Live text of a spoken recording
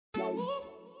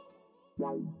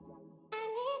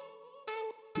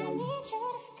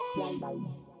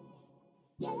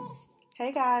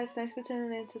Hey guys, thanks for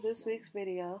tuning in to this week's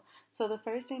video. So the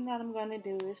first thing that I'm going to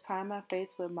do is prime my face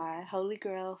with my holy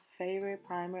grail favorite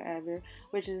primer ever,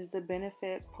 which is the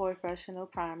Benefit Pore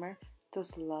Freshener Primer.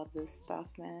 Just love this stuff,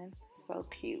 man. So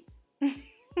cute.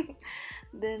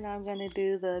 Then I'm going to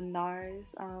do the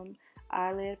NARS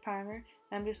eyelid primer.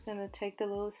 I'm just going to take the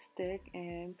little stick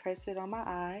and press it on my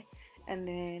eye. And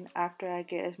then after I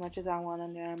get as much as I want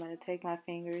on there, I'm going to take my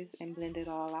fingers and blend it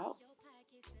all out.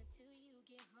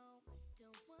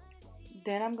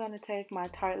 Then I'm going to take my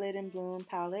Tartelette in Bloom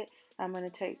palette. I'm going to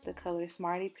take the color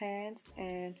Smarty Pants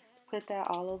and put that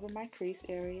all over my crease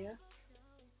area.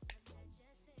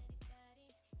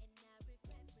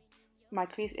 My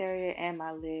crease area and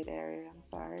my lid area, I'm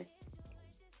sorry.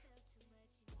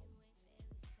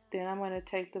 Then I'm going to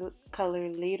take the color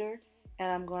Leader and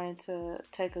I'm going to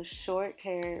take a short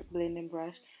hair blending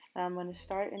brush and I'm going to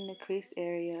start in the crease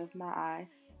area of my eye.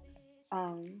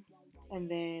 And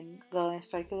then go in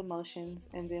circular motions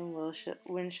and then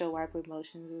windshield wiper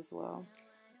motions as well.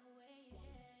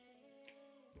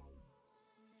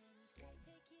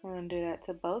 We're going to do that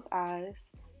to both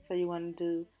eyes. So you want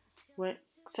to do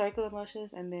circular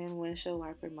motions and then windshield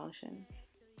wiper motions.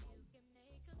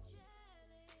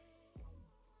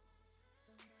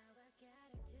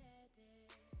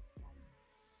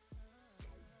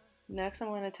 Next I'm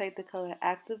going to take the color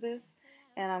Activist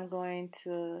and I'm going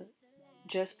to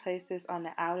just place this on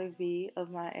the outer V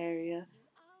of my area,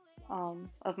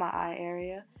 of my eye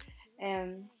area.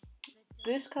 And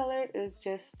this color is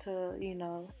just to,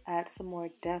 add some more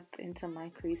depth into my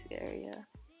crease area.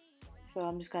 So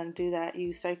I'm just going to do that,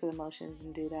 use circular motions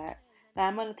and do that. Now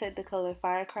I'm going to take the color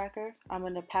Firecracker. I'm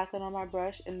going to pack it on my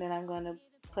brush and then I'm going to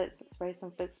spray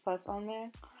some Fix Plus on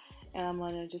there. And I'm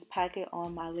going to just pack it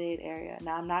on my lid area.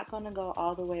 Now I'm not going to go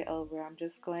all the way over. I'm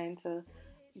just going to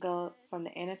go from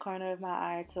the inner corner of my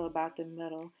eye to about the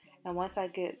middle. And once I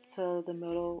get to the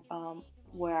middle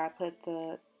where I put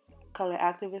the color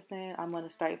Activist in, I'm going to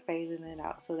start fading it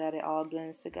out so that it all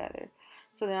blends together.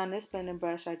 So then on this blending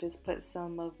brush, I just put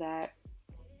some of that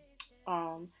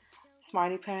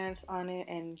Smarty Pants on it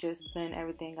and just blend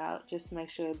everything out. Just to make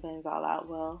sure it blends all out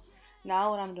well.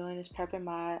 Now what I'm doing is prepping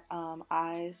my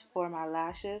eyes for my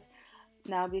lashes.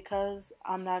 Now because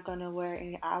I'm not going to wear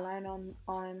any eyeliner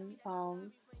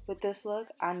on with this look,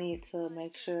 I need to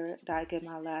make sure that I get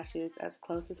my lashes as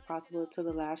close as possible to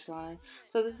the lash line.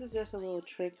 So this is just a little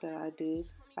trick that I do.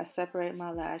 I separate my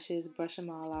lashes, brush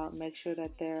them all out, make sure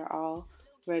that they're all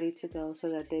ready to go so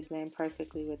that they blend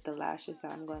perfectly with the lashes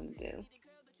that I'm going to do.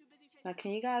 Now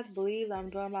can you guys believe I'm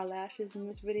doing my lashes in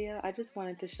this video? I just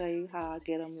wanted to show you how I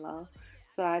get them low.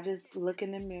 So I just look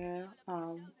in the mirror,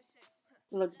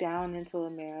 look down into a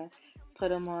mirror, put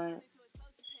them on,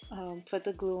 put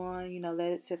the glue on,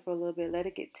 let it sit for a little bit, let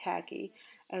it get tacky,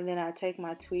 and then I take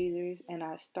my tweezers and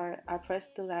I press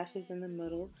the lashes in the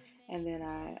middle, and then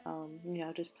I,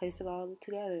 just place it all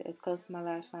together as close to my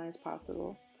lash line as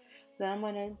possible. Then I'm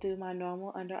going to do my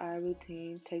normal under eye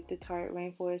routine, take the Tarte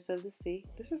Rainforest of the Sea.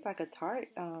 This is like a Tarte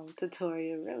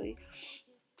tutorial, really.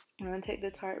 I'm going to take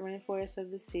the Tarte Rainforest of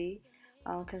the Sea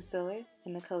concealer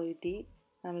in the color Deep.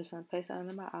 I'm just going to place it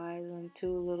under my eyes and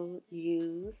two little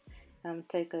U's. I'm going to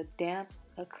take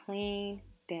a clean,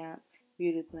 damp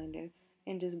beauty blender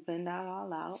and just blend that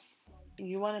all out.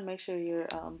 You want to make sure your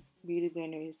beauty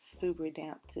blender is super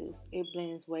damp too. It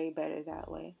blends way better that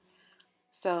way.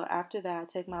 So after that, I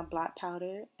take my black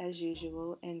powder as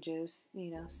usual and just,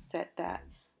 set that.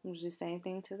 I'm just same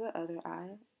thing to the other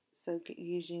eye. So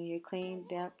using your clean,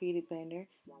 damp beauty blender,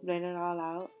 blend it all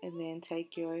out, and then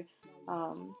take your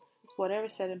whatever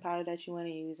setting powder that you want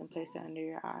to use and place it under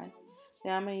your eye.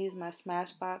 Now I'm going to use my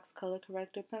Smashbox color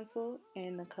corrector pencil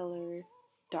in the color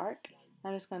Dark.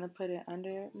 I'm just going to put it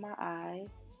under my eye,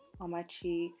 on my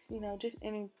cheeks, just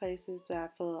any places that I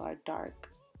feel are dark.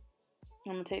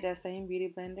 I'm going to take that same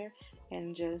beauty blender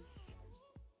and just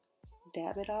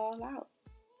dab it all out.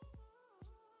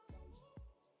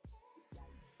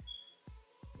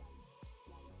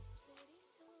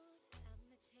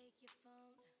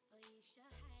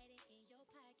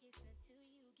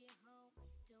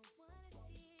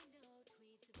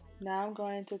 Now I'm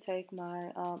going to take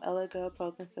my Elegant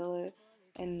Pro Concealer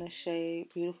in the shade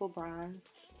Beautiful Bronze.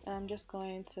 And I'm just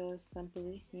going to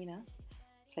simply,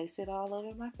 place it all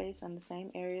over my face on the same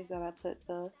areas that I put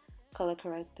the color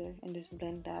corrector and just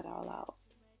blend that all out.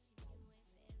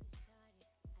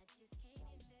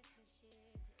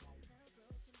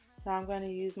 Now I'm going to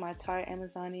use my Tarte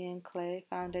Amazonian Clay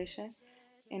Foundation.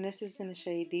 And this is in the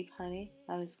shade Deep Honey.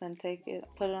 I'm just going to take it,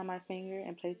 put it on my finger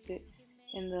and place it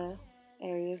in the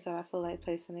areas that I feel like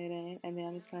placing it in. And then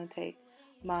I'm just going to take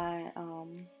my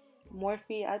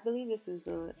Morphe, I believe this is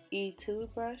a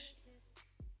E2 brush.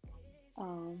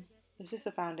 It's just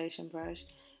a foundation brush.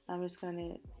 I'm just going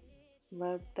to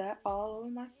rub that all over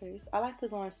my face. I like to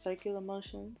go in circular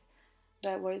motions.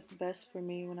 That works best for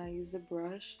me when I use a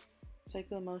brush.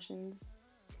 Circular motions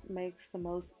makes the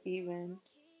most even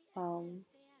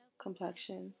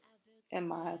complexion, in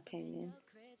my opinion.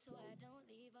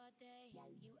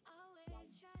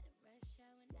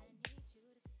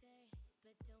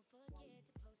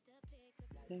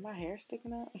 Is my hair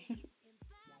sticking up?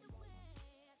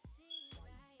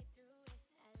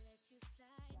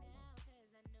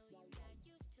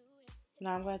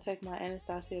 Now I'm going to take my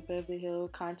Anastasia Beverly Hills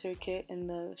contour kit in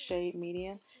the shade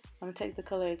medium. I'm going to take the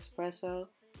color Espresso,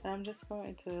 and I'm just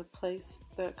going to place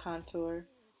the contour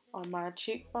on my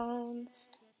cheekbones.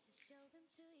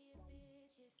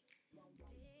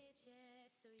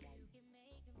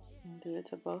 And do it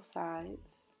to both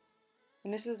sides.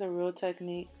 And this is a Real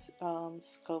Techniques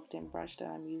sculpting brush that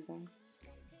I'm using.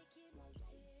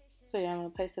 So yeah, I'm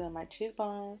going to place it on my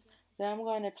cheekbones. Then I'm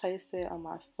going to place it on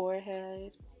my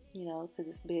forehead, you know, because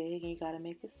it's big and you got to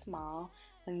make it small.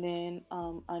 And then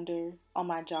under on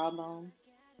my jawbone.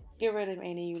 Get rid of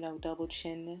any, you know, double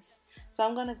chinness. So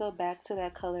I'm going to go back to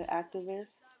that color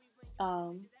Activist.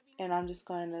 And I'm just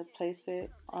going to place it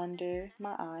under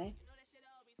my eye.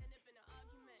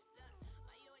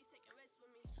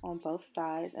 On both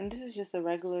sides. And this is just a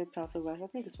regular pencil brush. I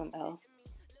think it's from e.l.f.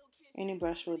 Any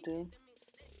brush will do.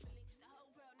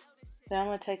 Then I'm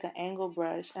going to take an angle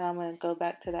brush and I'm going to go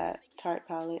back to that Tarte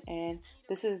palette, and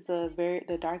this is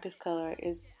the darkest color.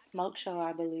 It's Smoke Show,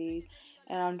 I believe,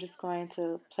 and I'm just going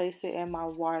to place it in my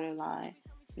waterline.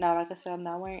 Now, like I said, I'm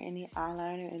not wearing any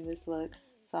eyeliner in this look,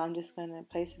 so I'm just going to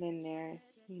place it in there,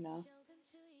 you know.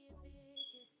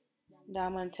 Now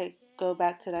I'm going to go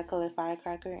back to that color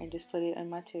Firecracker and just put it in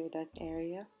my tear duct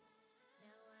area.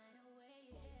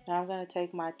 Now I'm going to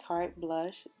take my Tarte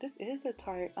blush. This is a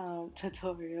Tarte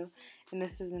tutorial, and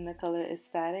this is in the color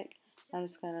Ecstatic. I'm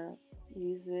just going to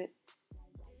use it.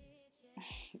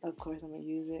 Of course I'm going to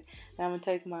use it. Now I'm going to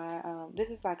take my, this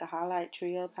is like a highlight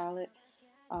trio palette.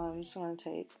 I'm just going to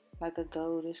take like a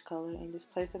goldish color and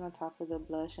just place it on top of the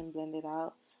blush and blend it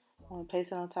out. I'm going to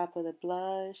place it on top of the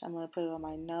blush. I'm going to put it on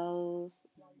my nose,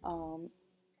 on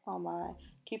my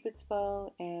cupid's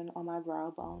bow, and on my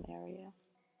brow bone area.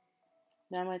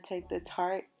 Now I'm going to take the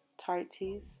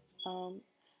Tarte's,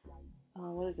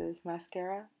 what is this,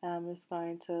 mascara, and I'm just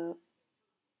going to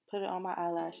put it on my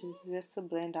eyelashes just to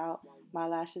blend out my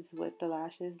lashes with the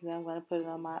lashes. Then I'm going to put it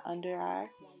on my under eye.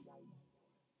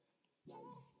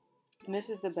 And this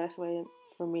is the best way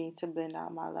for me to blend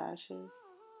out my lashes.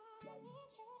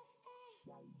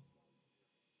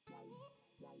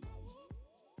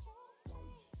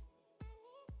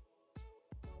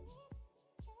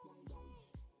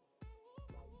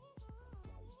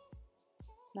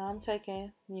 Now I'm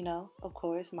taking, you know, of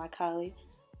course, my Kylie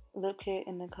lip kit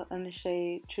in the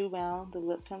shade True Bound, the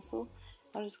lip pencil.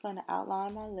 I'm just going to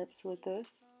outline my lips with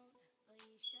this.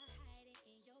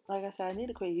 Like I said, I need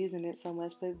to quit using it so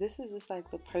much, but this is just like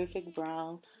the perfect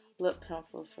brown lip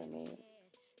pencil for me.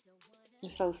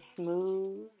 It's so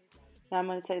smooth. Now I'm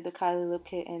going to take the Kylie lip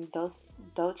kit in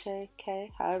Dolce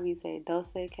K, however you say it,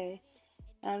 Dolce K.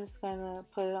 And I'm just going to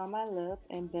put it on my lip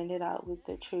and blend it out with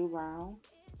the True Brown.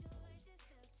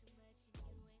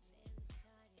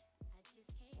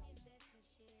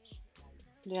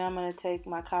 Then I'm going to take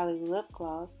my Kylie lip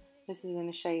gloss. This is in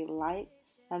the shade Light.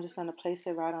 I'm just going to place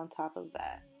it right on top of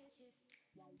that.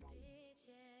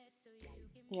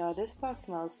 Y'all, this stuff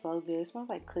smells so good. It smells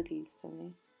like cookies to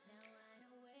me.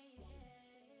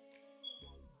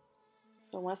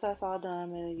 So once that's all done, I'm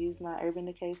going to use my Urban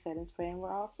Decay setting spray and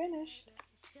we're all finished.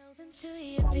 Show them to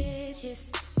your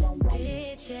bitches,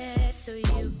 so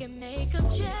you can make them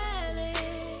jealous.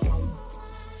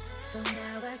 So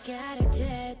now I gotta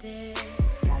tell this.